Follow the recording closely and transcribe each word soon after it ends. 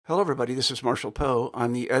Hello, everybody. This is Marshall Poe.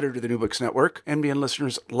 I'm the editor of the New Books Network. NBN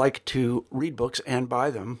listeners like to read books and buy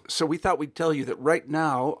them. So we thought we'd tell you that right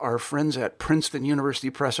now, our friends at Princeton University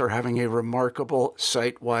Press are having a remarkable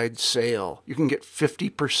site-wide sale. You can get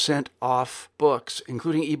 50% off books,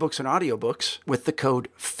 including ebooks and audiobooks, with the code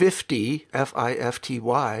 50,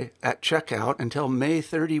 F-I-F-T-Y, at checkout until May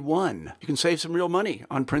 31. You can save some real money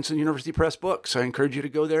on Princeton University Press books. I encourage you to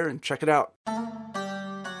go there and check it out.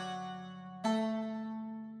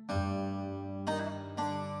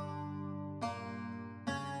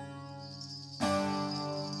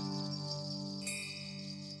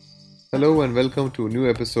 Hello and welcome to a new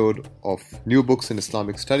episode of New Books in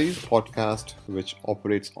Islamic Studies podcast, which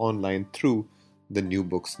operates online through the New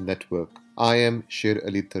Books Network. I am Sher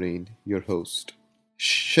Ali Tareen, your host.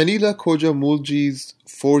 Shanila Khoja Moolji's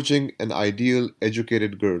Forging an Ideal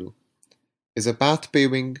Educated Girl is a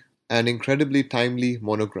path-paving and incredibly timely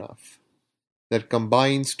monograph that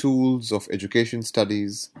combines tools of education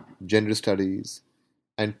studies, gender studies,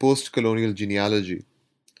 and post-colonial genealogy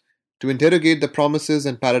to interrogate the promises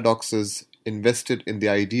and paradoxes invested in the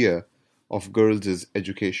idea of girls'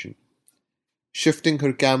 education, shifting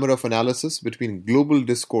her camera of analysis between global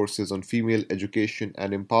discourses on female education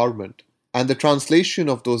and empowerment, and the translation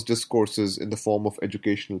of those discourses in the form of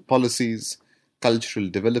educational policies, cultural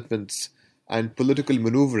developments, and political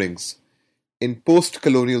maneuverings in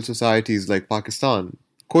post-colonial societies like Pakistan.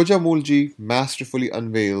 Khoja Moolji masterfully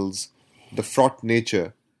unveils the fraught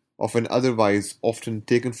nature of an otherwise often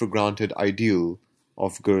taken for granted ideal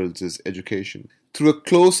of girls' education. Through a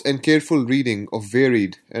close and careful reading of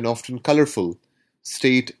varied and often colorful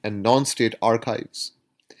state and non-state archives,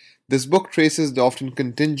 this book traces the often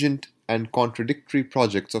contingent and contradictory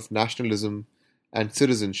projects of nationalism and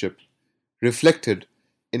citizenship reflected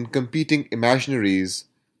in competing imaginaries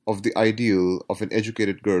of the ideal of an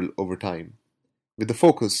educated girl over time, with a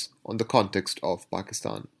focus on the context of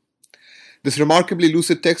Pakistan. This remarkably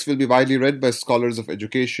lucid text will be widely read by scholars of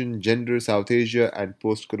education, gender, South Asia, and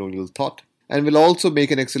post-colonial thought, and will also make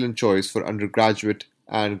an excellent choice for undergraduate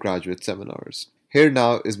and graduate seminars. Here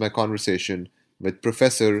now is my conversation with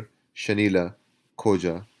Professor Shanila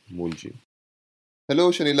Khoja Moolji. Hello,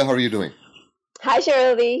 Shanila. How are you doing? Hi,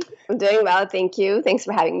 Shirley. I'm doing well, thank you. Thanks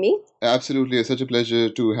for having me. Absolutely. It's such a pleasure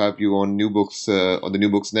to have you on New Books, on the New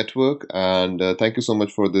Books Network. And thank you so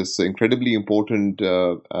much for this incredibly important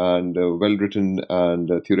and well-written and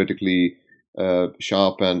theoretically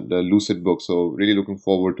sharp and lucid book. So really looking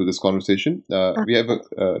forward to this conversation. We have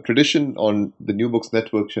a tradition on the New Books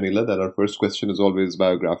Network, Shanila, that our first question is always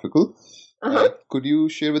biographical. Could you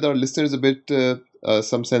share with our listeners a bit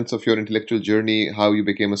some sense of your intellectual journey, how you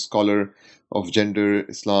became a scholar of gender,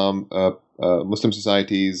 Islam, Muslim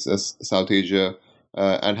societies, South Asia,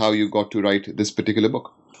 and how you got to write this particular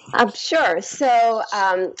book? Sure. So,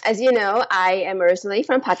 as you know, I am originally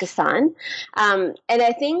from Pakistan. And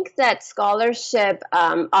I think that scholarship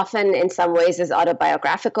often in some ways is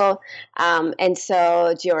autobiographical. And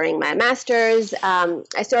so during my master's,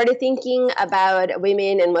 I started thinking about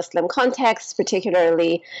women in Muslim contexts,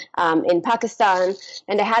 particularly in Pakistan.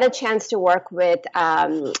 And I had a chance to work with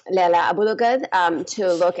Laila Abulugad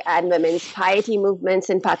to look at women's piety movements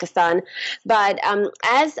in Pakistan. But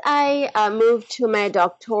as I moved to my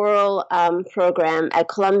doctoral program at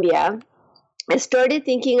Columbia, I started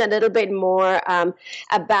thinking a little bit more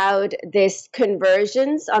about this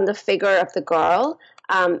convergence on the figure of the girl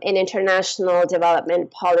in international development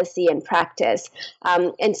policy and practice.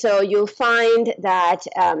 And so you'll find that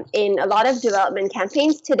in a lot of development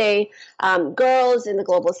campaigns today, girls in the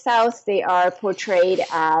global south, they are portrayed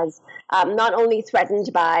as not only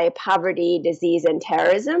threatened by poverty, disease, and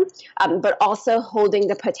terrorism, but also holding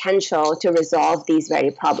the potential to resolve these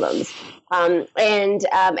very problems. And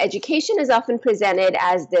education is often presented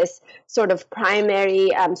as this sort of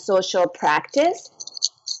primary social practice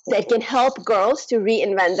that can help girls to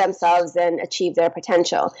reinvent themselves and achieve their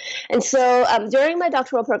potential. And so during my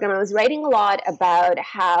doctoral program, I was writing a lot about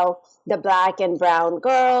how the Black and brown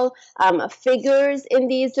girl figures in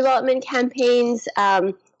these development campaigns,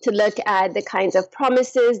 to look at the kinds of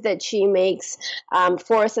promises that she makes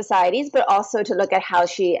for societies, but also to look at how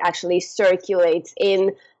she actually circulates in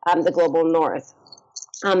the global north.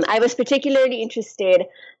 I was particularly interested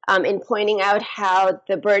in pointing out how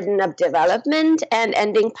the burden of development and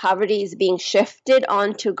ending poverty is being shifted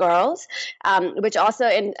onto girls, which also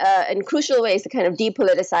in crucial ways kind of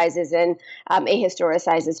depoliticizes and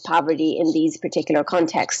ahistoricizes poverty in these particular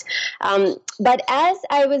contexts. But as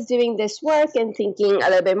I was doing this work and thinking a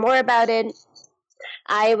little bit more about it,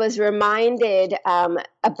 I was reminded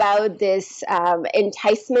about this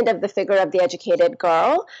enticement of the figure of the educated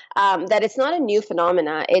girl, that it's not a new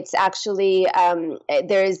phenomena. It's actually,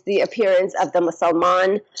 there's the appearance of the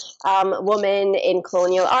Musalman woman in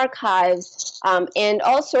colonial archives, and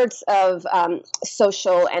all sorts of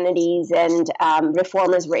social entities and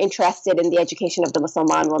reformers were interested in the education of the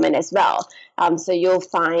Musalman woman as well. So you'll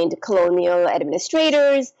find colonial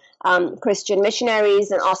administrators, Christian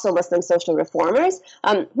missionaries, and also Muslim social reformers,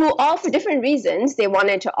 who all, for different reasons, they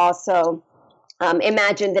wanted to also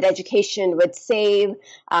imagine that education would save,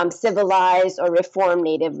 civilize, or reform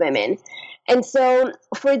Native women. And so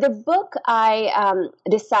for the book, I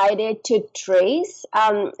decided to trace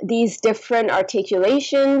these different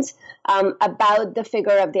articulations about the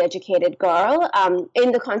figure of the educated girl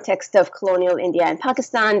in the context of colonial India and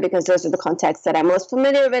Pakistan, because those are the contexts that I'm most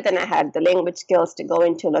familiar with, and I had the language skills to go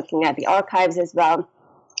into looking at the archives as well.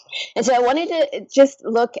 And so I wanted to just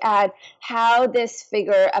look at how this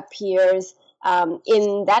figure appears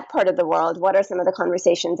in that part of the world. What are some of the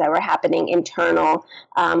conversations that were happening internal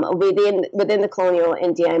within the colonial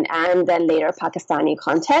Indian and then later Pakistani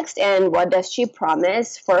context, and what does she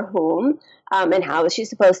promise for whom, and how is she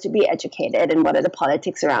supposed to be educated, and what are the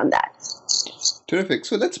politics around that? Terrific.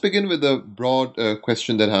 So let's begin with a broad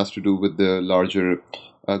question that has to do with the larger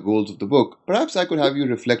goals of the book. Perhaps I could have you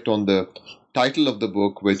reflect on the title of the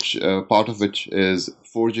book, which part of which is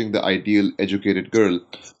Forging the Ideal Educated Girl.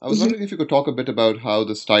 I was wondering if you could talk a bit about how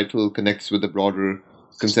this title connects with the broader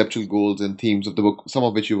conceptual goals and themes of the book, some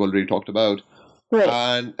of which you've already talked about. Right.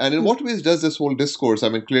 And in what ways does this whole discourse, I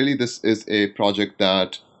mean, clearly this is a project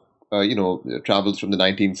that, travels from the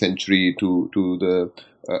 19th century to the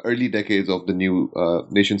early decades of the new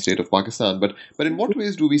nation state of Pakistan. But in what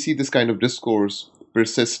ways do we see this kind of discourse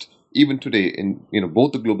persist even today in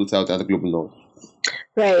both the global south and the global north?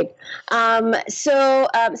 Right. So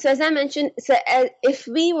as I mentioned, if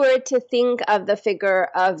we were to think of the figure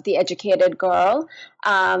of the educated girl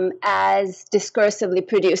as discursively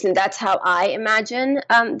produced, and that's how I imagine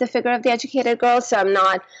the figure of the educated girl. So I'm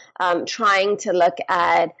not trying to look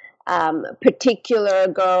at particular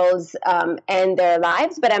girls and their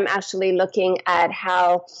lives, but I'm actually looking at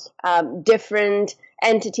how different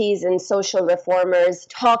entities and social reformers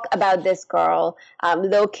talk about this girl,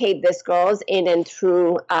 locate this girls in and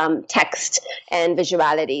through text and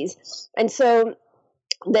visualities. And so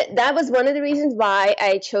that was one of the reasons why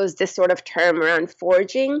I chose this sort of term around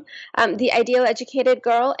forging the ideal educated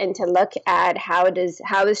girl, and to look at how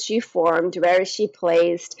is she formed, where is she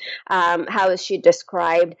placed, how is she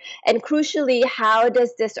described, and crucially, how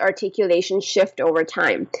does this articulation shift over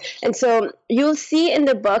time? And so you'll see in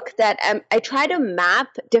the book that I try to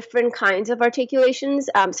map different kinds of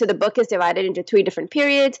articulations. So the book is divided into 3 different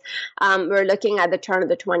periods. We're looking at the turn of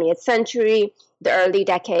the 20th century, the early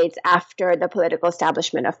decades after the political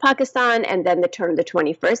establishment of Pakistan, and then the turn of the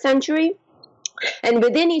 21st century. And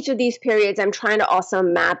within each of these periods, I'm trying to also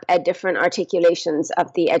map at different articulations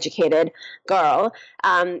of the educated girl.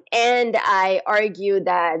 And I argue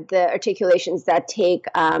that the articulations that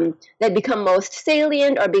that become most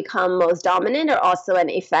salient or become most dominant are also an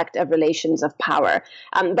effect of relations of power.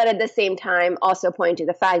 But at the same time, also point to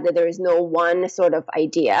the fact that there is no one sort of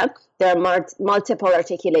idea. There are multiple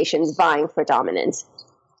articulations vying for dominance.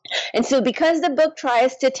 And so, because the book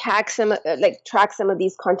tries to track some of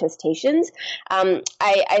these contestations,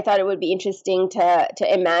 I thought it would be interesting to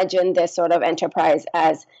imagine this sort of enterprise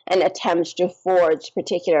as an attempt to forge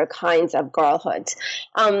particular kinds of girlhoods.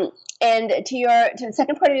 And to the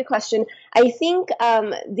second part of your question, I think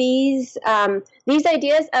these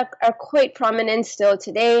ideas are quite prominent still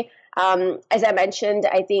today. As I mentioned,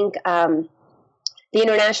 I think the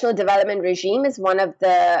international development regime is one of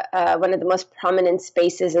the most prominent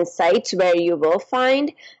spaces and sites where you will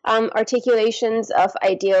find articulations of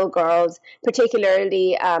ideal girls,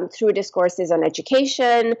 particularly through discourses on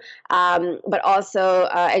education, but also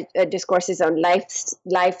discourses on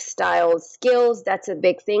lifestyle skills. That's a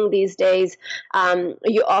big thing these days.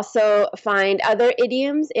 You also find other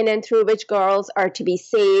idioms in and through which girls are to be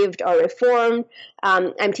saved or reformed.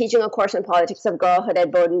 I'm teaching a course on politics of girlhood at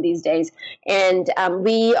Bowdoin these days, and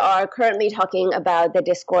we are currently talking about the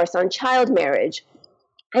discourse on child marriage,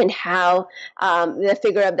 and how the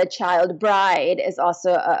figure of the child bride is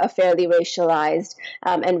also a fairly racialized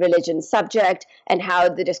and religion subject, and how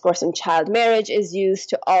the discourse on child marriage is used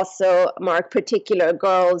to also mark particular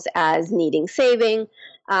girls as needing saving.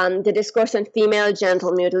 The discourse on female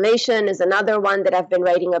genital mutilation is another one that I've been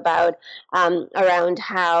writing about, around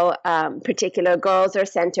how particular girls are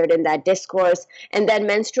centered in that discourse. And then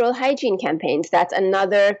menstrual hygiene campaigns. That's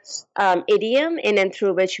another idiom in and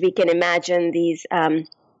through which we can imagine these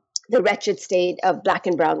the wretched state of Black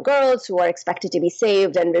and brown girls who are expected to be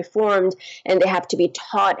saved and reformed, and they have to be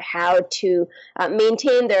taught how to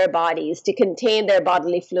maintain their bodies, to contain their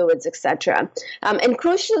bodily fluids, etc. And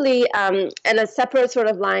crucially, in a separate sort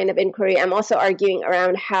of line of inquiry, I'm also arguing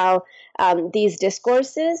around how these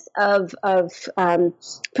discourses of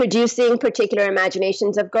producing particular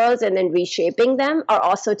imaginations of girls and then reshaping them are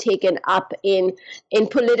also taken up in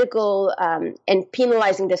political and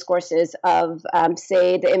penalizing discourses of,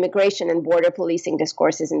 say, the immigration and border policing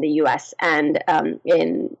discourses in the U.S. and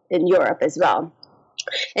in Europe as well.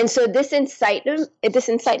 And so this incitement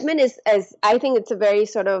is, as I think, it's a very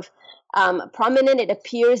sort of prominent. It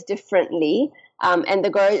appears differently. And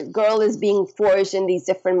the girl is being forged in these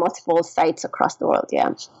different multiple sites across the world.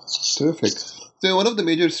 Yeah. Terrific. So one of the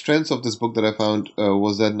major strengths of this book that I found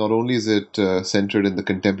was that not only is it centered in the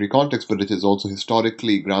contemporary context, but it is also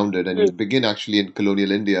historically grounded. And you begin actually in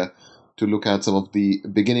colonial India to look at some of the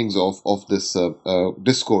beginnings of this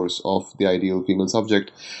discourse of the ideal female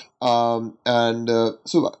subject. So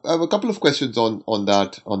I have a couple of questions on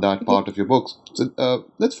that part of your books. So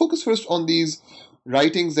let's focus first on these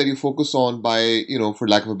writings that you focus on by, for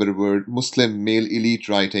lack of a better word, Muslim male elite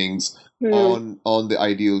writings on the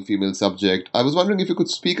ideal female subject. I was wondering if you could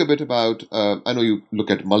speak a bit about, I know you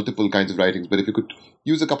look at multiple kinds of writings, but if you could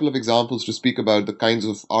use a couple of examples to speak about the kinds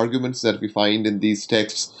of arguments that we find in these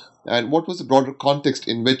texts, and what was the broader context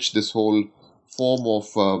in which this whole form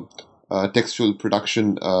of textual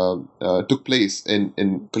production took place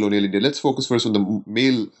in colonial India. Let's focus first on the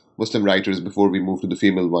male Muslim writers before we move to the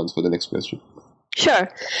female ones for the next question. Sure.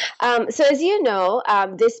 So as you know,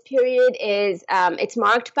 this period is, it's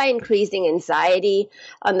marked by increasing anxiety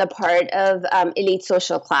on the part of elite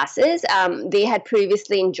social classes. They had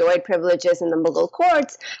previously enjoyed privileges in the Mughal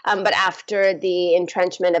courts, but after the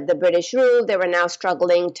entrenchment of the British rule, they were now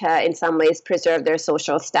struggling to, in some ways, preserve their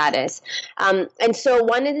social status. And so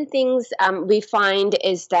one of the things we find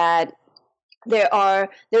is that there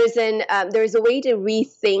is a way to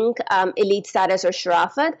rethink elite status or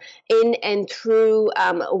sharafat in and through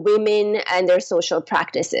women and their social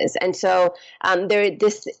practices. And so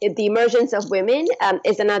the emergence of women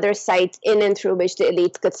is another site in and through which the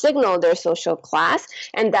elites could signal their social class.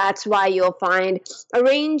 And that's why you'll find a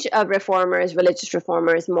range of reformers, religious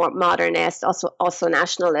reformers, more modernists, also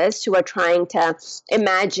nationalists, who are trying to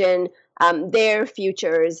imagine their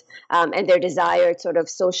futures and their desired sort of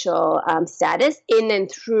social status in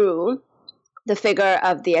and through the figure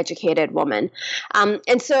of the educated woman.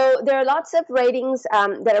 And so there are lots of writings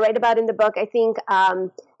that I write about in the book. I think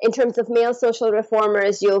in terms of male social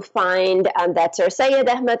reformers, you'll find that Sir Syed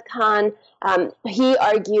Ahmad Khan, he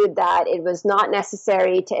argued that it was not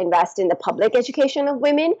necessary to invest in the public education of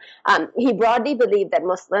women. He broadly believed that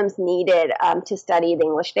Muslims needed to study the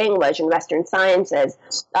English language and Western sciences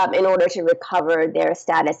in order to recover their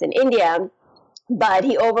status in India. But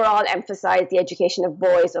he overall emphasized the education of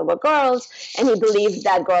boys over girls, and he believed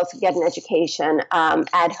that girls could get an education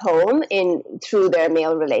at home through their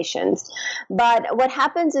male relations. But what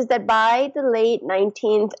happens is that by the late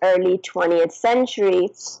 19th, early 20th century,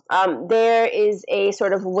 there is a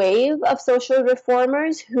sort of wave of social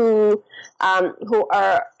reformers who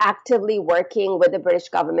are actively working with the British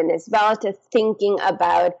government as well to thinking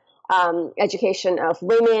about education of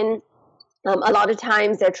women. A lot of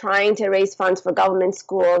times they're trying to raise funds for government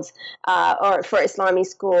schools or for Islamic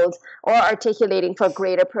schools, or articulating for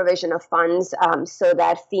greater provision of funds so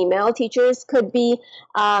that female teachers could be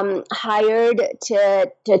hired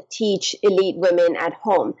to teach elite women at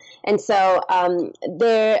home. And so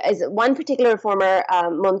there is one particular reformer,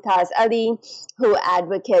 Mumtaz Ali, who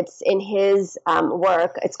advocates in his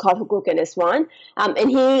work, it's called Hukuk-e-Niswan, and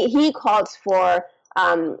he calls for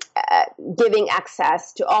giving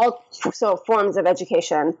access to all forms of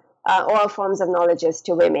education, all forms of knowledges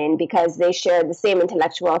to women, because they share the same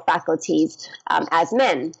intellectual faculties as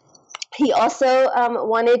men. He also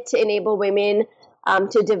wanted to enable women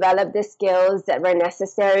to develop the skills that were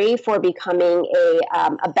necessary for becoming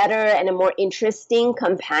a better and a more interesting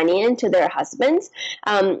companion to their husbands.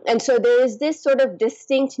 And so there is this sort of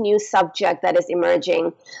distinct new subject that is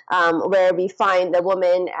emerging where we find the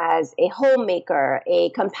woman as a homemaker,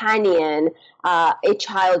 a companion, a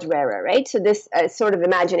child rearer, right? So this sort of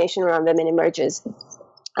imagination around women emerges.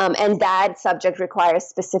 And that subject requires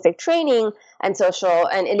specific training and social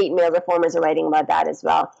and elite male reformers are writing about that as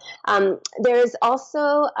well. There is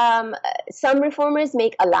also some reformers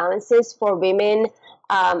make allowances for women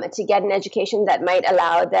to get an education that might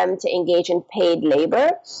allow them to engage in paid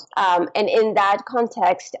labor. And in that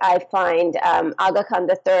context, I find Aga Khan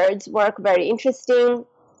III's work very interesting.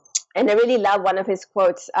 And I really love one of his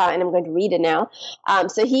quotes, and I'm going to read it now.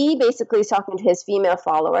 So he basically is talking to his female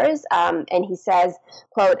followers, and he says,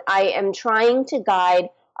 quote, "I am trying to guide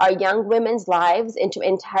our young women's lives into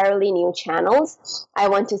entirely new channels. I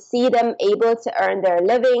want to see them able to earn their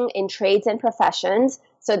living in trades and professions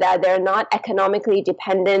so that they're not economically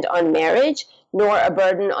dependent on marriage, nor a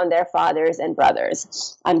burden on their fathers and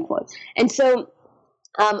brothers," unquote. And so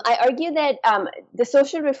I argue that the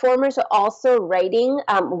social reformers are also writing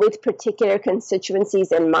with particular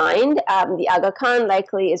constituencies in mind. The Aga Khan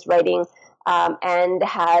likely is writing and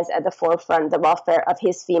has at the forefront the welfare of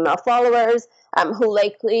his female followers, who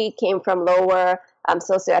likely came from lower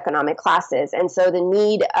socioeconomic classes. And so the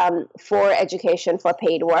need for education for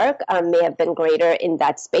paid work may have been greater in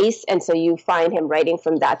that space. And so you find him writing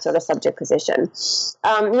from that sort of subject position.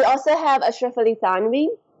 We also have Ashraf Ali Thanvi,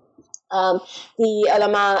 the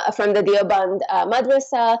ulama from the Deoband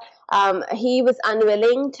Madrasa. He was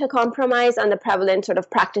unwilling to compromise on the prevalent sort of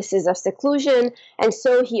practices of seclusion, and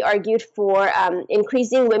so he argued for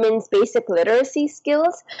increasing women's basic literacy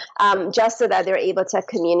skills, just so that they're able to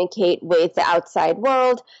communicate with the outside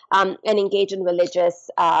world and engage in religious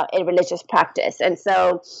practice. And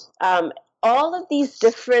so all of these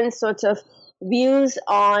different sorts of views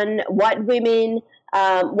on what women,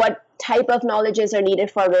 what type of knowledges are needed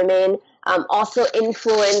for women, also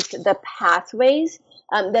influenced the pathways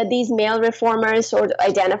that these male reformers sort of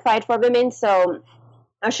identified for women. So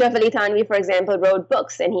Ashraf Ali Thanvi, for example, wrote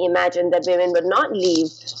books, and he imagined that women would not leave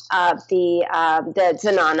the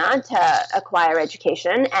zanana to acquire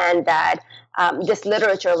education, and that this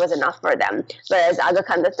literature was enough for them. Whereas Aga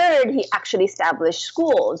Khan III, he actually established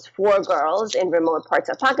schools for girls in remote parts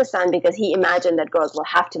of Pakistan because he imagined that girls will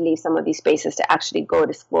have to leave some of these spaces to actually go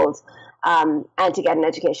to schools and to get an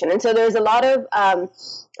education. And so there's a lot of,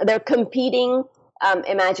 there are competing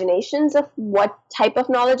imaginations of what type of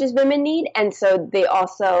knowledges women need. And so they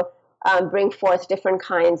also bring forth different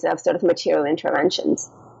kinds of sort of material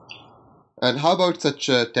interventions. And how about such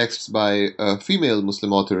texts by female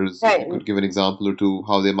Muslim authors? Right. You could give an example or two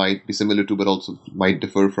how they might be similar to, but also might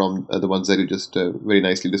differ from the ones that you just very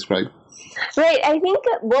nicely described. Right. I think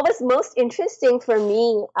what was most interesting for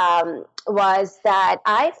me was that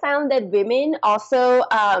I found that women also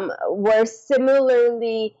were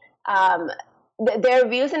similarly, their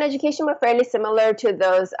views on education were fairly similar to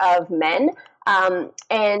those of men.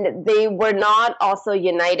 And they were not also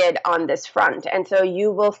united on this front. And so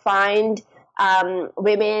you will find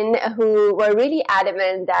women who were really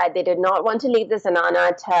adamant that they did not want to leave the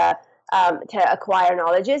zanana to acquire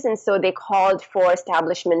knowledges. And so they called for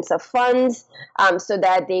establishments of funds so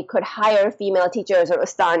that they could hire female teachers or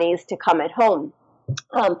ustanis to come at home.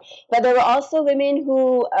 But there were also women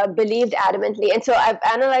who believed adamantly, and so I've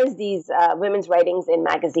analyzed these women's writings in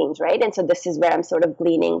magazines, right? And so this is where I'm sort of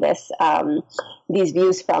gleaning these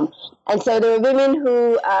views from. And so there were women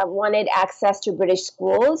who wanted access to British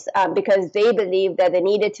schools because they believed that they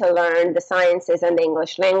needed to learn the sciences and the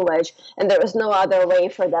English language, and there was no other way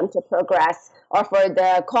for them to progress or for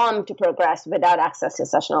the Qawm to progress without access to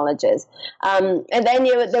such knowledges. And then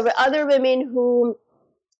there were other women who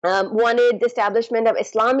wanted the establishment of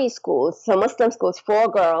Islami schools, so Muslim schools for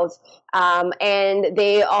girls, and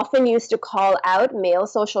they often used to call out male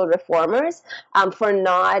social reformers for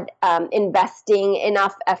not investing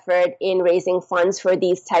enough effort in raising funds for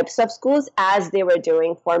these types of schools as they were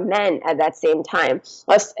doing for men at that same time.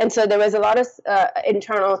 And so there was a lot of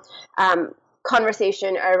internal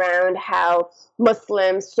conversation around how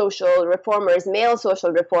Muslim social reformers, male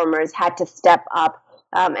social reformers, had to step up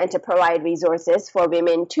and to provide resources for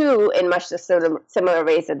women too, in much the similar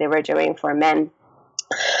ways that they were doing for men.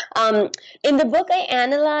 In the book, I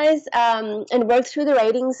analyze and work through the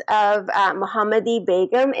writings of Muhammadi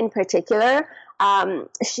Begum in particular.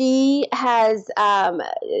 She's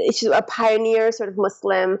a pioneer sort of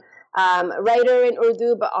Muslim writer in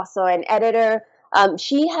Urdu, but also an editor.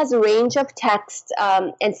 She has a range of texts,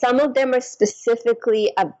 and some of them are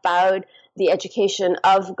specifically about the education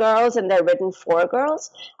of girls, and they're written for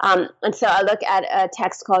girls. And so I look at a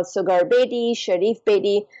text called Sugar Bedi, Sharif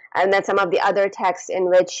Bedi, and then some of the other texts in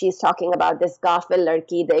which she's talking about this Ghafil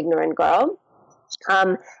Larki, the ignorant girl.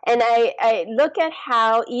 And I look at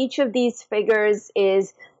how each of these figures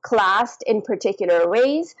is classed in particular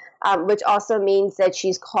ways, which also means that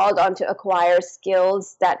she's called on to acquire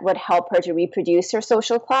skills that would help her to reproduce her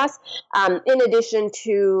social class, in addition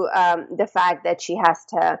to the fact that she has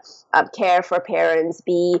to care for parents,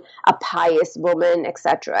 be a pious woman,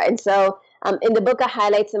 etc. And so in the book, I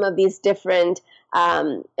highlight some of these different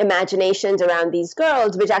imaginations around these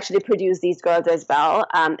girls, which actually produce these girls as well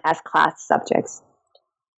as class subjects.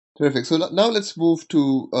 Terrific. So now let's move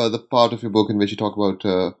to the part of your book in which you talk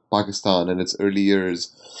about Pakistan and its early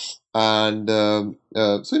years. And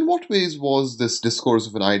so in what ways was this discourse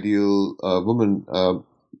of an ideal woman,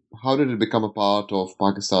 how did it become a part of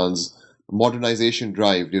Pakistan's modernization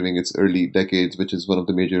drive during its early decades, which is one of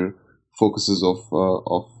the major focuses of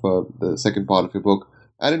the second part of your book?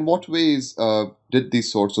 And in what ways did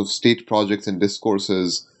these sorts of state projects and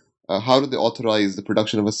discourses, how did they authorize the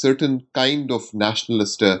production of a certain kind of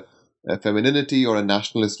nationalist femininity or a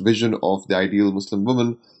nationalist vision of the ideal Muslim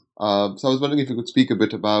woman? So I was wondering if you could speak a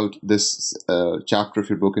bit about this chapter of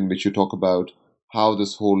your book in which you talk about how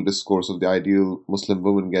this whole discourse of the ideal Muslim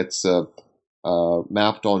woman gets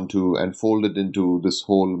mapped onto and folded into this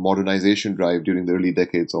whole modernization drive during the early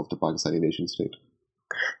decades of the Pakistani nation state.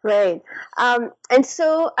 Right. And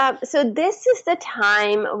so this is the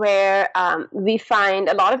time where we find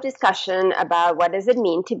a lot of discussion about what does it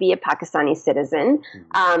mean to be a Pakistani citizen.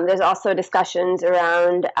 There's also discussions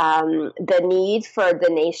around the need for the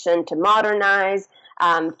nation to modernize,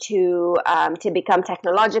 to become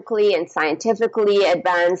technologically and scientifically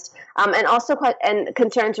advanced, and also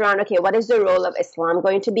concerns around, okay, what is the role of Islam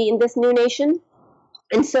going to be in this new nation?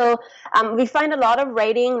 And so we find a lot of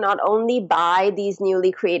writing not only by these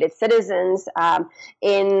newly created citizens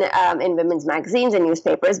in women's magazines and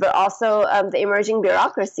newspapers, but also the emerging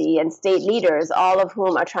bureaucracy and state leaders, all of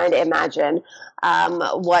whom are trying to imagine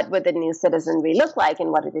what would the new citizenry look like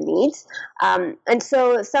and what are the needs. And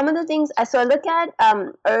so some of the things, so I look at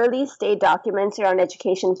early state documents around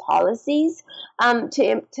education policies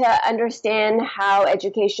to understand how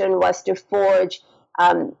education was to forge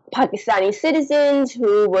Pakistani citizens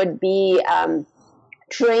who would be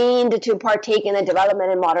trained to partake in the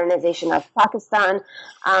development and modernization of Pakistan.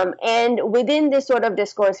 And within this sort of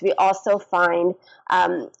discourse, we also find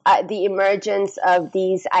the emergence of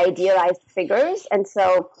these idealized figures. And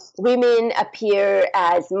so women appear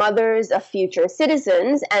as mothers of future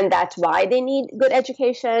citizens, and that's why they need good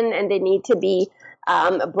education and they need to be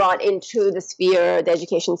brought into the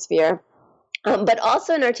education sphere. But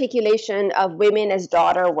also an articulation of women as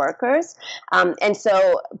daughter workers. And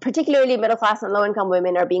so particularly middle-class and low-income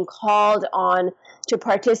women are being called on to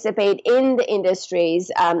participate in the industries,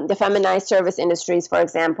 the feminized service industries, for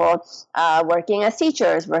example, working as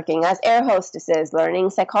teachers, working as air hostesses,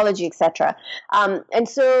 learning psychology, etc. And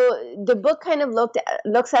so the book kind of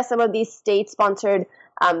looks at some of these state-sponsored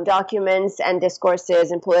documents and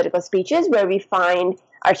discourses and political speeches where we find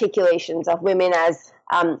articulations of women as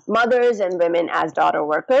mothers and women as daughter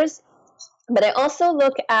workers. But I also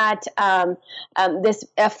look at this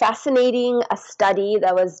fascinating study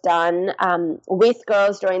that was done with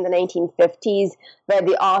girls during the 1950s, where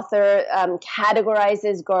the author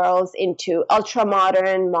categorizes girls into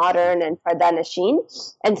ultra-modern, modern, and Farda Nashin.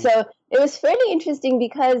 And so it was fairly interesting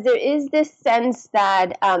because there is this sense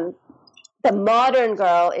that the modern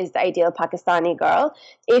girl is the ideal Pakistani girl.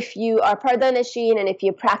 If you are Parda Nashin and if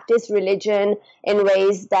you practice religion in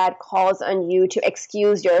ways that calls on you to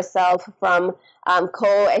excuse yourself from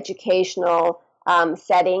co-educational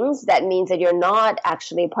settings, that means that you're not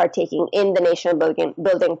actually partaking in the nation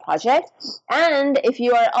building project. And if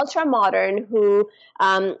you are ultra-modern who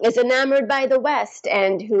is enamored by the West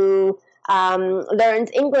and who learns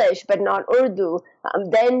English but not Urdu,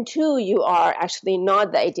 then too you are actually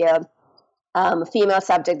not the ideal female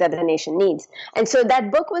subject that the nation needs. And so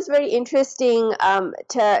that book was very interesting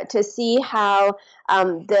to see how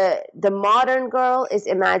the modern girl is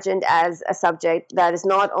imagined as a subject that is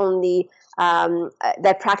not only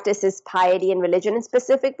that practices piety and religion in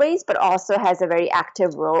specific ways, but also has a very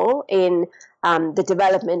active role in the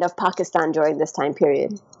development of Pakistan during this time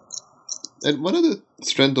period. And one of the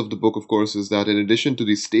strengths of the book, of course, is that in addition to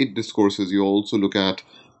these state discourses, you also look at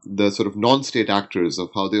the sort of non-state actors of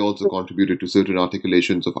how they also contributed to certain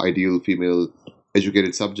articulations of ideal female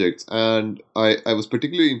educated subjects. And I was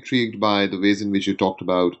particularly intrigued by the ways in which you talked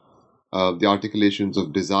about the articulations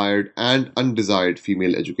of desired and undesired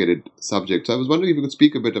female educated subjects. So I was wondering if you could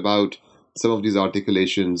speak a bit about some of these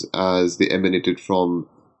articulations as they emanated from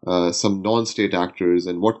some non-state actors,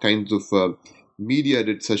 and what kinds of media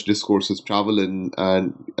did such discourses travel in,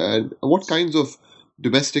 and what kinds of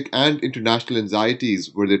domestic and international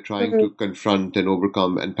anxieties were they trying to confront and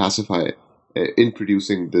overcome and pacify in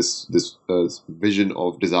producing this vision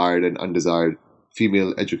of desired and undesired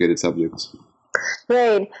female educated subjects?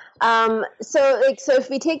 Right. So if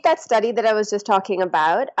we take that study that I was just talking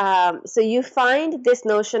about, so you find this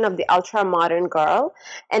notion of the ultra modern girl,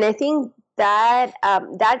 and I think that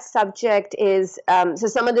that subject is so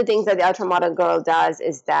some of the things that the ultra modern girl does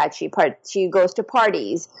is that she goes to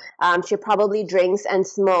parties, she probably drinks and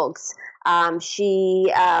smokes. She's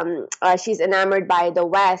enamored by the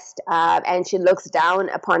West, and she looks down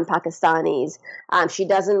upon Pakistanis. She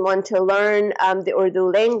doesn't want to learn the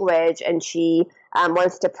Urdu language, and she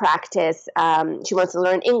wants to practice. She wants to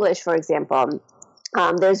learn English, for example.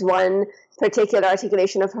 There's one particular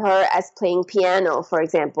articulation of her as playing piano, for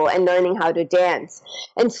example, and learning how to dance.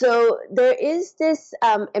 And so there is this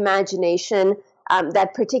imagination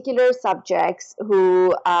that particular subjects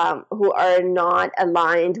who are not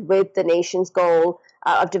aligned with the nation's goal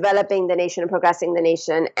of developing the nation and progressing the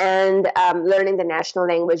nation and learning the national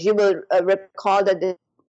language. You will recall that the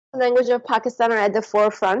language of Pakistan are at the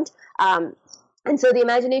forefront. And so the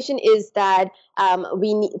imagination is that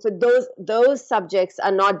we need, for those subjects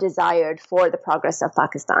are not desired for the progress of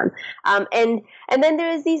Pakistan. And then there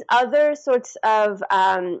is these other sorts of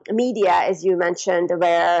media, as you mentioned,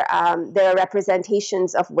 where there are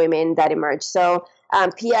representations of women that emerge. So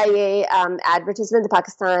PIA advertisement, the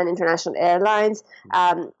Pakistan International Airlines,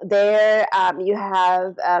 there you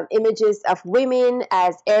have images of women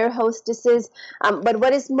as air hostesses. But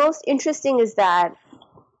what is most interesting is that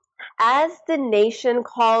as the nation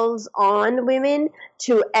calls on women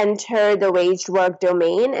to enter the waged work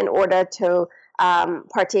domain in order to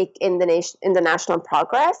partake in the national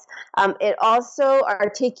progress, it also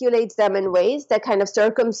articulates them in ways that kind of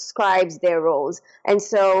circumscribes their roles. And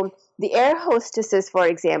so the air hostesses, for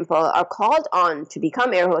example, are called on to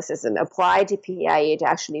become air hostesses and apply to PIA to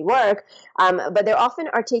actually work, but they're often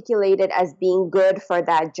articulated as being good for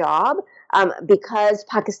that job because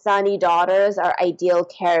Pakistani daughters are ideal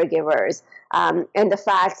caregivers. And the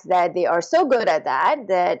fact that they are so good at that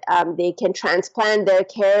they can transplant their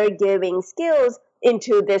caregiving skills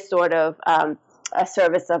into this sort of a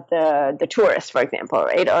service of the tourists, for example,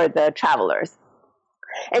 right, or the travelers.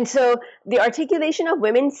 And so the articulation of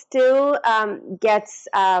women still gets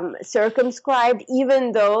circumscribed,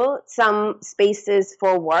 even though some spaces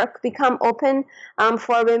for work become open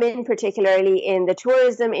for women, particularly in the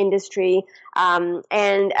tourism industry and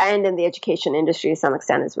in the education industry to some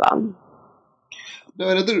extent as well. Now,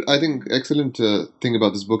 another, I think, excellent thing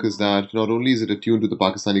about this book is that not only is it attuned to the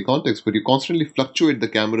Pakistani context, but you constantly fluctuate the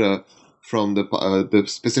camera from the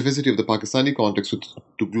specificity of the Pakistani context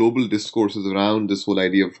to global discourses around this whole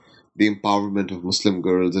idea of the empowerment of Muslim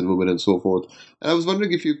girls and women and so forth. And I was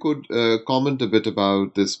wondering if you could comment a bit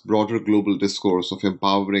about this broader global discourse of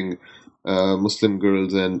empowering Muslim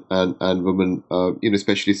girls and women,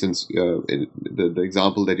 especially since the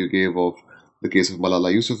example that you gave of the case of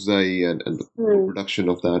Malala Yousafzai and the production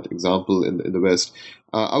of that example in the West.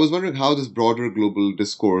 I was wondering how this broader global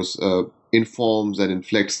discourse informs and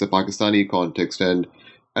inflects the Pakistani context, and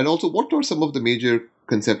also what are some of the major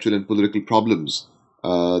conceptual and political problems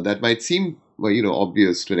that might seem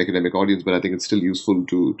obvious to an academic audience, but I think it's still useful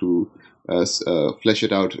to flesh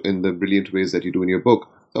it out in the brilliant ways that you do in your book.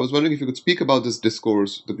 So I was wondering if you could speak about this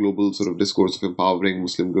discourse, the global sort of discourse of empowering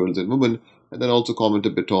Muslim girls and women, and then also comment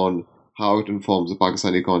a bit on how it informs the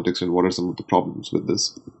Pakistani context and what are some of the problems with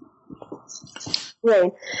this.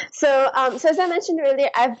 Right. So as I mentioned earlier,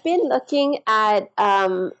 I've been looking at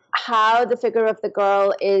how the figure of the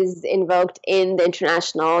girl is invoked in the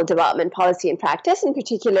international development policy and practice, and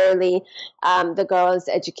particularly the girls'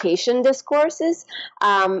 education discourses.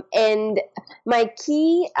 And my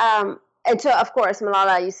key and so, of course,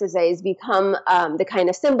 Malala Yousafzai has become the kind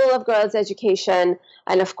of symbol of girls' education,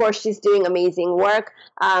 and of course, she's doing amazing work.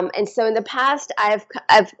 And so, in the past, I've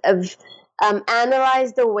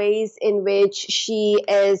analyzed the ways in which she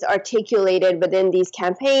is articulated within these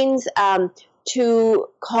campaigns to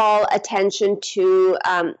call attention to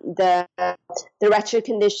the wretched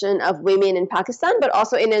condition of women in Pakistan, but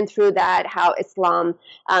also in and through that, how Islam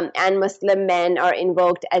and Muslim men are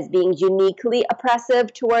invoked as being uniquely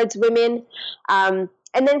oppressive towards women. And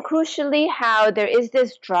then crucially, how there is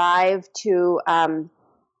this drive to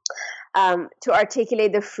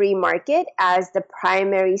articulate the free market as the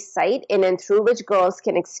primary site in and through which girls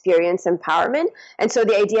can experience empowerment. And so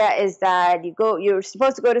the idea is that you're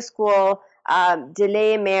supposed to go to school,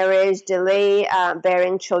 delay marriage, delay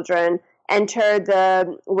bearing children, enter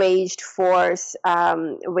the waged force,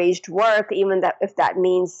 waged work, even if that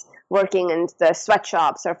means working in the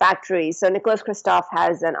sweatshops or factories. So Nicholas Kristof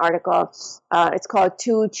has an article, it's called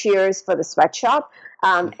Two Cheers for the Sweatshop,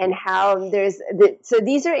 and how so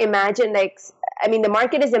these are imagined the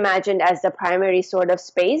market is imagined as the primary sort of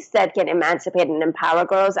space that can emancipate and empower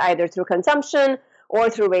girls either through consumption or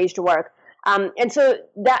through waged work. And so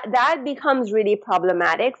that becomes really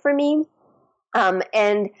problematic for me.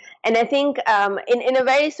 And I think in a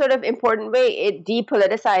very sort of important way, it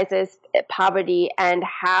depoliticizes poverty and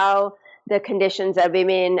how the conditions that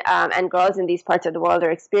women and girls in these parts of the world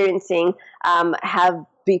are experiencing have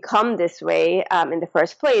become this way in the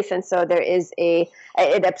first place. And so there is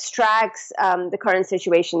it abstracts the current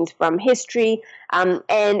situations from history, and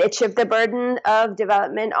it shifts the burden of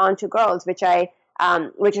development onto girls, which I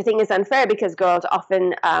think is unfair, because girls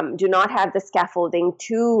often do not have the scaffolding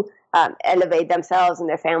to elevate themselves and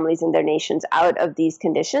their families and their nations out of these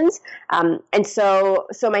conditions. And so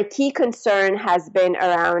my key concern has been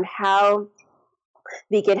around how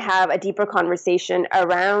we can have a deeper conversation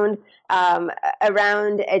around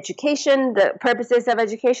education, the purposes of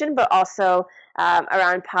education, but also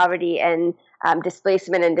around poverty and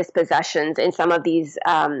displacement and dispossessions in some of these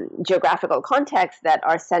geographical contexts that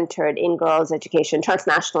are centered in girls' education,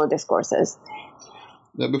 transnational discourses.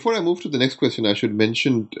 Now, before I move to the next question, I should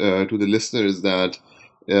mention to the listeners that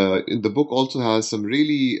the book also has some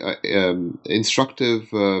really instructive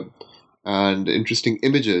and interesting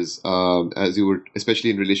images, as you were,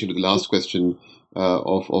 especially in relation to the last question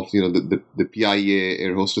of the PIA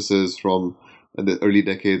air hostesses from the early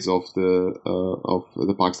decades of the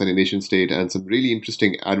Pakistani nation state, and some really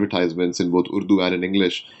interesting advertisements in both Urdu and in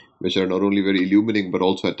English, which are not only very illuminating but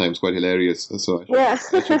also at times quite hilarious. So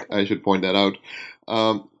I should point that out.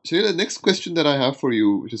 Shreya, the next question that I have for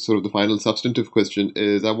you, which is sort of the final substantive question,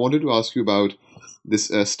 is I wanted to ask you about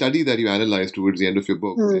this study that you analyzed towards the end of your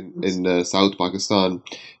book in South Pakistan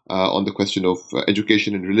on the question of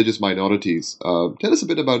education in religious minorities. Tell us a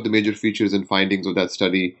bit about the major features and findings of that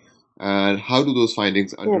study, and how do those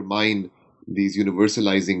findings undermine these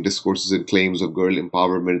universalizing discourses and claims of girl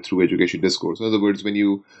empowerment through education discourse? In other words, when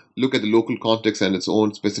you look at the local context and its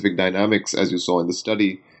own specific dynamics, as you saw in the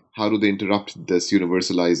study, how do they interrupt this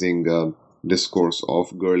universalizing discourse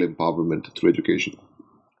of girl empowerment through education?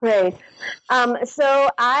 Right. So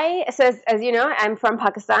as you know, I'm from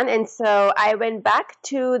Pakistan, and so I went back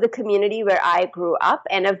to the community where I grew up,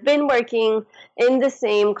 and I've been working in the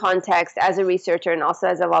same context as a researcher and also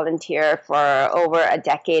as a volunteer for over a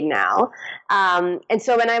decade now. And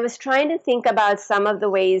so when I was trying to think about some of the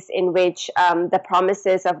ways in which the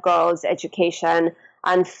promises of girls' education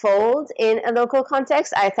unfold in a local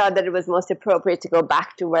context, I thought that it was most appropriate to go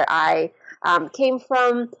back to where I came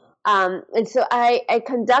from. And so I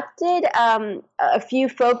conducted a few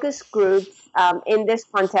focus groups in this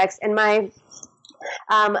context, and my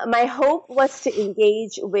hope was to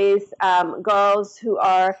engage with girls who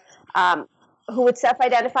would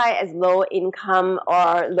self-identify as low income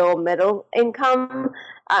or low middle income,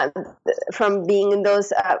 from being in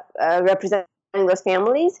those representing those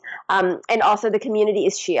families, and also the community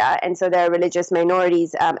is Shia, and so there are religious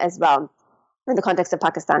minorities as well in the context of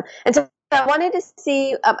Pakistan. And so I wanted to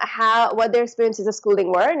see what their experiences of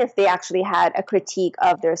schooling were, and if they actually had a critique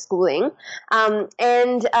of their schooling. And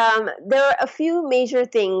there are a few major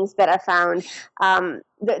things that I found.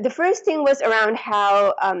 The first thing was around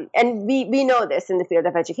how, and we know this in the field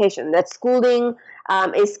of education, that schooling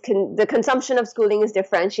the consumption of schooling is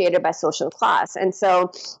differentiated by social class. And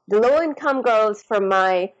so the low-income girls from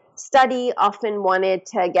my study often wanted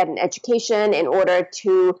to get an education in order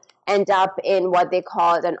to end up in what they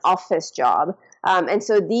call an office job. And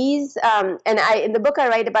so these, in the book I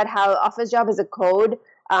write about how office job is a code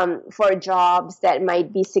for jobs that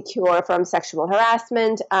might be secure from sexual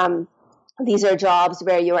harassment. These are jobs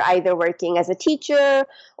where you're either working as a teacher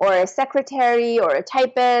or a secretary or a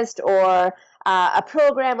typist or a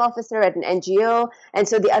program officer at an NGO. And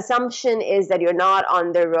so the assumption is that you're not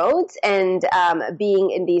on the roads, and being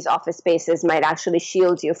in these office spaces might actually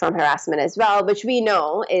shield you from harassment as well, which we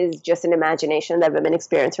know is just an imagination, that women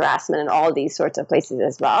experience harassment in all these sorts of places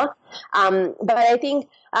as well. But I think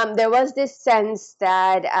there was this sense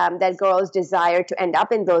that that girls desire to end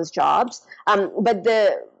up in those jobs. But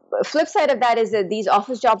the flip side of that is that these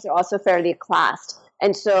office jobs are also fairly classed.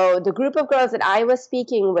 And so the group of girls that I was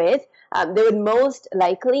speaking with, they would most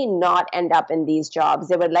likely not end up in these jobs.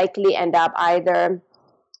 They would likely end up either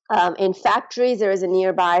in factories. There is a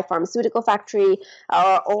nearby pharmaceutical factory,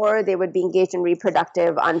 or they would be engaged in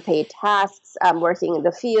reproductive unpaid tasks, working in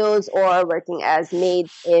the fields or working as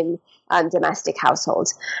maids in domestic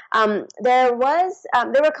households. There were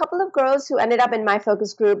a couple of girls who ended up in my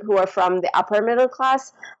focus group who are from the upper middle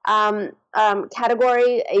class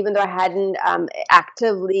category, even though I hadn't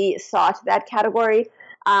actively sought that category.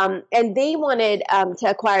 And they wanted to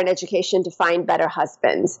acquire an education to find better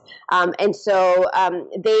husbands. And so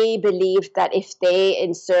they believed that if they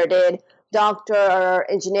inserted doctor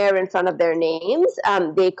or engineer in front of their names,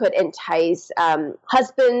 they could entice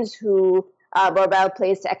husbands who were well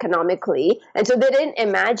placed economically. And so they didn't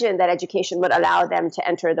imagine that education would allow them to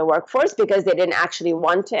enter the workforce because they didn't actually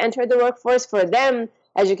want to enter the workforce. For them,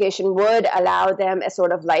 education would allow them a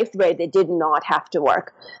sort of life where they did not have to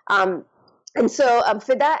work. And so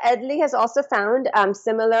Fida Edley has also found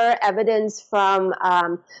similar evidence from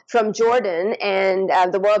Jordan, and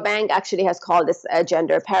the World Bank actually has called this a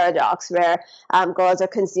gender paradox, where girls are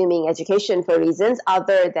consuming education for reasons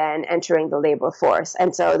other than entering the labor force.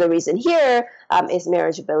 And so the reason here is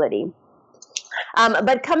marriageability.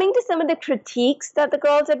 But coming to some of the critiques that the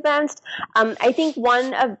girls advanced, I think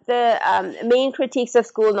one of the main critiques of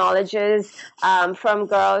school knowledges from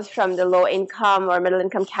girls from the low-income or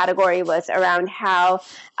middle-income category was around how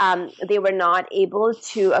they were not able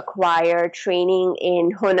to acquire training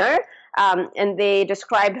in hunar. And they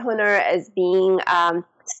described hunar as being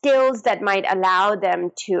skills that might allow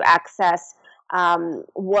them to access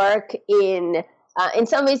work in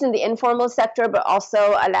some ways in the informal sector, but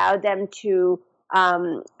also allow them to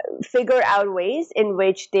figure out ways in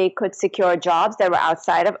which they could secure jobs that were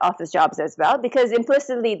outside of office jobs as well, because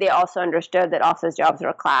implicitly they also understood that office jobs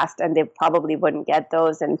were classed and they probably wouldn't get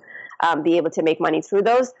those and be able to make money through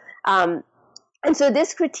those. And so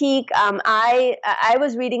this critique, I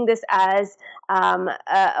was reading this as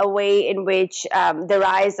a way in which the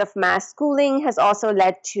rise of mass schooling has also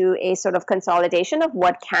led to a sort of consolidation of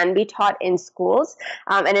what can be taught in schools.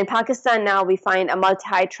 And in Pakistan now we find a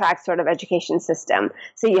multi-track sort of education system.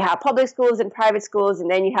 So you have public schools and private schools, and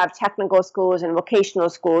then you have technical schools and vocational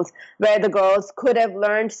schools where the girls could have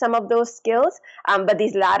learned some of those skills. But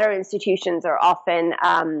these latter institutions are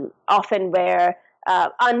often where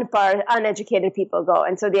uneducated people go.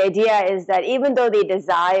 And so the idea is that even though they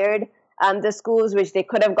desired the schools which they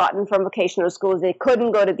could have gotten from vocational schools, they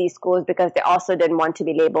couldn't go to these schools because they also didn't want to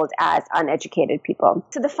be labeled as uneducated people.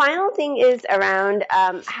 So the final thing is around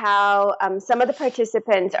how some of the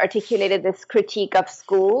participants articulated this critique of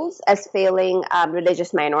schools as failing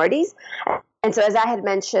religious minorities. And so as I had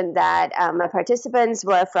mentioned that my participants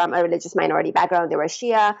were from a religious minority background, they were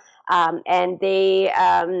Shia, and they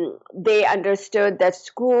understood that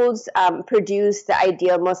schools produce the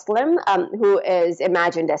ideal Muslim who is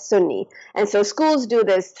imagined as Sunni. And so schools do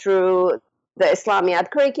this through the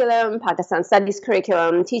Islamiyat curriculum, Pakistan studies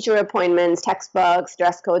curriculum, teacher appointments, textbooks,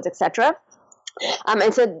 dress codes, etc.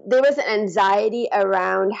 And so there was an anxiety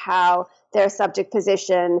around how their subject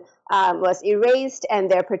position was erased and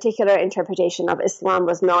their particular interpretation of Islam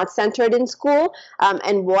was not centered in school,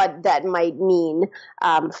 and what that might mean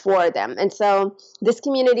for them. And so this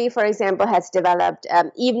community, for example, has developed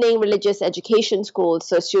evening religious education schools.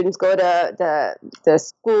 So students go to the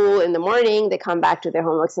school in the morning, they come back to their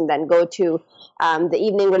homeworks, and then go to the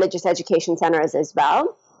evening religious education centers as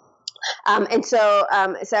well. And so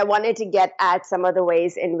I wanted to get at some of the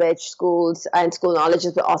ways in which schools and school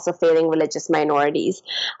knowledges were also failing religious minorities.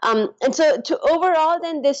 And so to overall,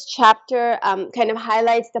 then this chapter kind of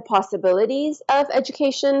highlights the possibilities of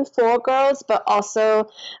education for girls, but also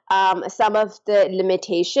some of the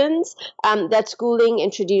limitations that schooling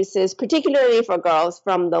introduces, particularly for girls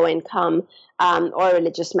from low-income or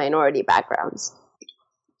religious minority backgrounds.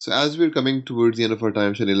 So as we're coming towards the end of our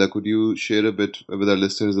time, Shanila, could you share a bit with our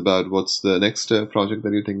listeners about what's the next project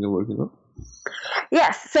that you think you're working on?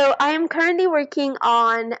 Yes, so I am currently working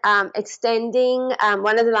on extending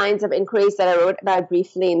one of the lines of inquiries that I wrote about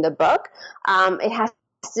briefly in the book. It has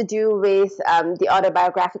to do with the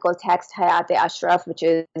autobiographical text Hayat-e Ashraf, which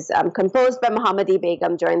is composed by Muhammadi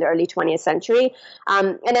Begum during the early 20th century.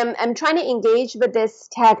 And I'm trying to engage with this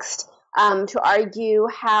text to argue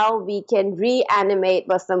how we can reanimate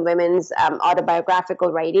Muslim women's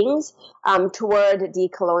autobiographical writings toward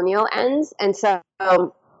decolonial ends. And so,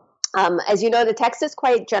 as you know, the text is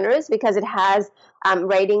quite generous because it has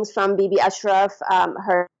writings from Bibi Ashraf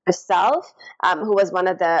herself, who was one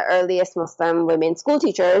of the earliest Muslim women school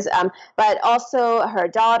teachers, but also her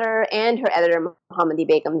daughter and her editor, Muhammadi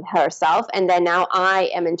Begum herself. And then now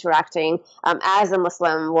I am interacting as a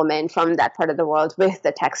Muslim woman from that part of the world with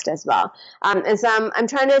the text as well. And so I'm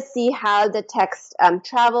trying to see how the text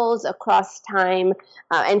travels across time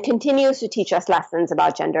and continues to teach us lessons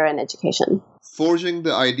about gender and education. Forging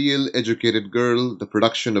the Ideal Educated Girl, the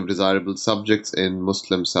Production of Desirable Subjects in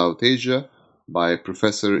Muslim South Asia by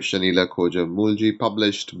Professor Shanila Khoja Mulji,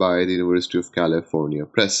 published by the University of California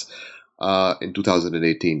Press in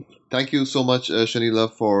 2018. Thank you so much,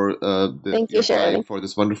 Shanila, for your time, for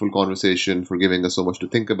this wonderful conversation, for giving us so much to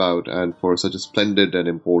think about, and for such a splendid and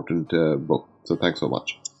important book. So thanks so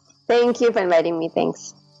much. Thank you for inviting me.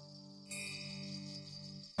 Thanks.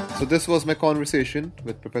 So this was my conversation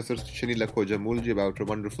with Professor Shanila Khoja Mulji about her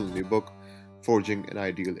wonderful new book, Forging an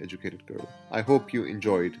Ideal Educated Girl. I hope you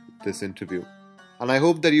enjoyed this interview. And I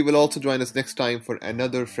hope that you will also join us next time for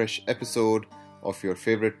another fresh episode of your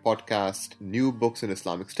favorite podcast, New Books in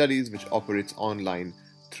Islamic Studies, which operates online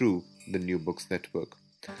through the New Books Network.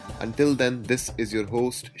 Until then, this is your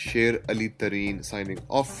host, Sher Ali Tareen, signing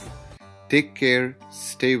off. Take care,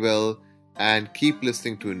 stay well, and keep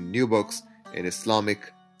listening to New Books in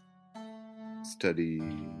Islamic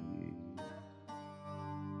Studies.